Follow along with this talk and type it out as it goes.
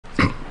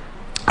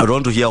I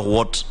want to hear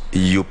what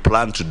you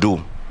plan to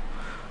do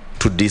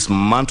to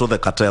dismantle the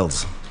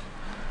cartels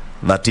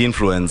that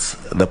influence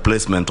the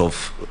placement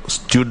of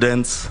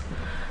students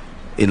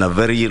in a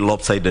very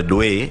lopsided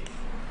way.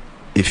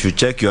 If you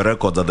check your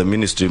records at the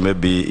ministry,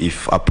 maybe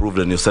if approved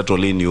and you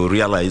settle in, you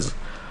realize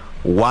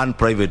one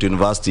private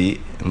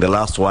university in the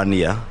last 1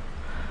 year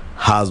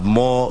has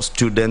more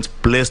students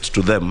placed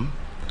to them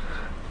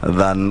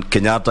than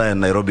Kenyatta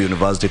and Nairobi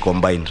University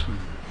combined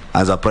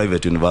as a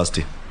private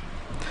university.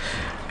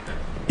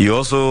 You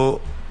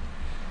also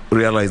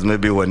realize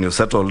maybe when you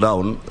settle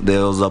down,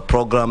 there was a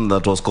program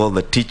that was called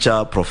the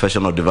Teacher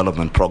Professional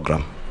Development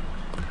Program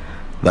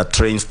that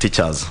trains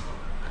teachers.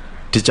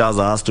 Teachers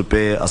are asked to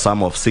pay a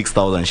sum of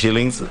 6,000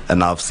 shillings,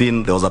 and I've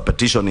seen there was a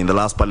petition in the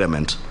last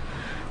parliament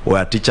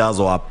where teachers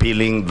were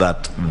appealing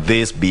that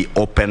this be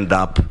opened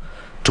up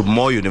to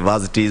more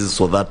universities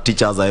so that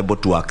teachers are able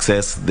to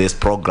access this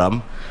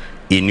program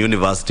in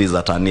universities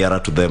that are nearer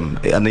to them,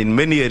 and in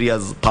many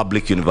areas,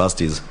 public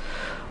universities.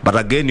 But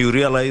again, you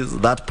realize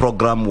that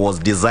program was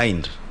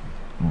designed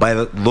by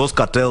those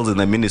cartels in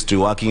the ministry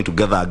working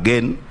together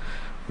again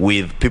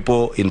with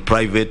people in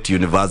private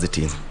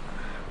universities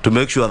to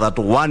make sure that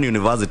one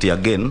university,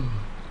 again,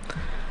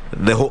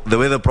 the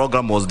way the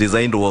program was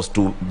designed was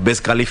to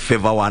basically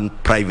favor one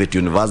private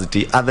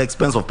university at the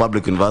expense of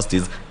public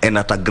universities and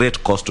at a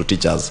great cost to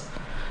teachers,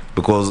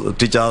 because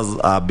teachers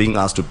are being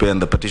asked to pay,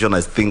 and the petition,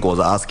 I think,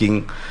 was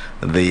asking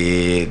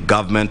the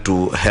government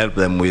to help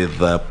them with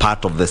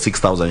part of the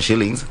 6,000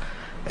 shillings,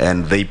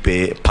 and they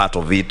pay part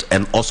of it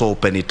and also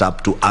open it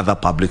up to other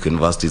public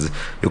universities.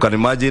 You can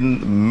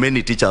imagine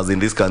many teachers in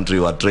this country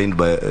were trained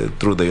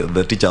through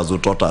the teachers who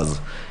taught us,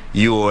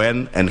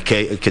 UON and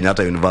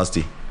Kenyatta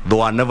University. They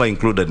were never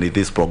included in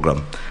this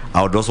program.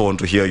 I would also want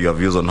to hear your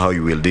views on how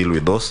you will deal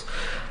with those.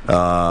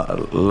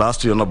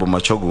 Lastly, Honorable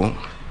Machogu,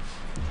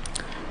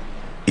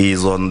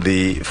 is on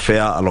the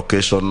fair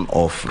allocation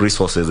of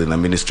resources in the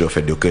Ministry of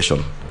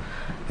Education,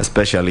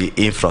 especially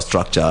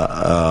infrastructure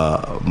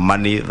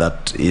money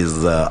that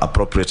is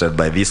appropriated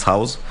by this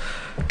House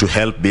to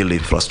help build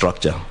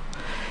infrastructure.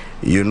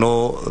 You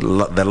know,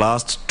 the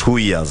last 2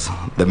 years,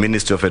 the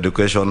Ministry of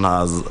Education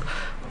has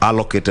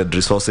allocated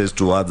resources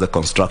towards the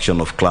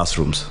construction of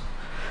classrooms.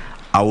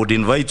 I would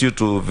invite you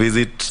to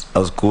visit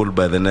a school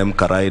by the name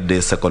Karai Day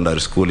Secondary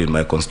School in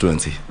my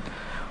constituency,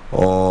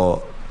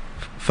 or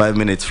 5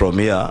 minutes from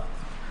here,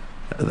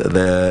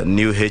 the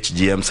new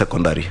HGM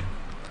Secondary,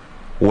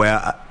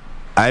 where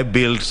I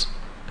built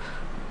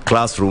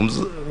classrooms,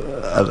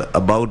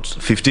 about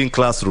 15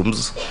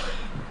 classrooms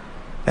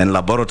and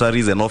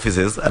laboratories and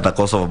offices at a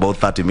cost of about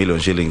 30 million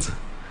shillings.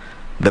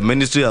 The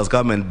ministry has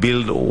come and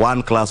built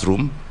one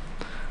classroom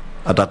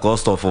at a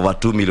cost of over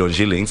 2 million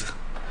shillings.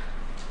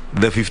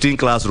 The 15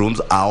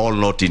 classrooms are all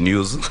not in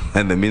use,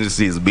 and the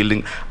ministry is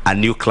building a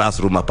new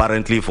classroom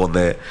apparently for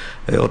the,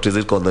 what is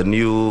it called, the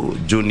new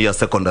junior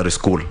secondary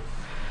school.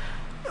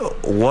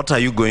 What are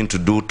you going to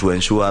do to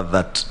ensure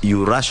that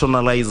you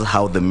rationalize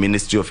how the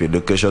Ministry of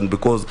Education,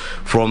 because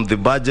from the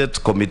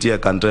budget committee, I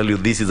can tell you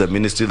this is a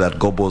ministry that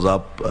gobbles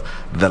up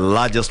the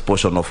largest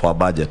portion of our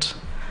budget,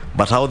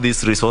 but how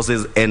these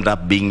resources end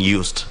up being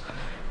used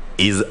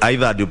is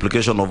either a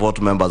duplication of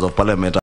what members of parliament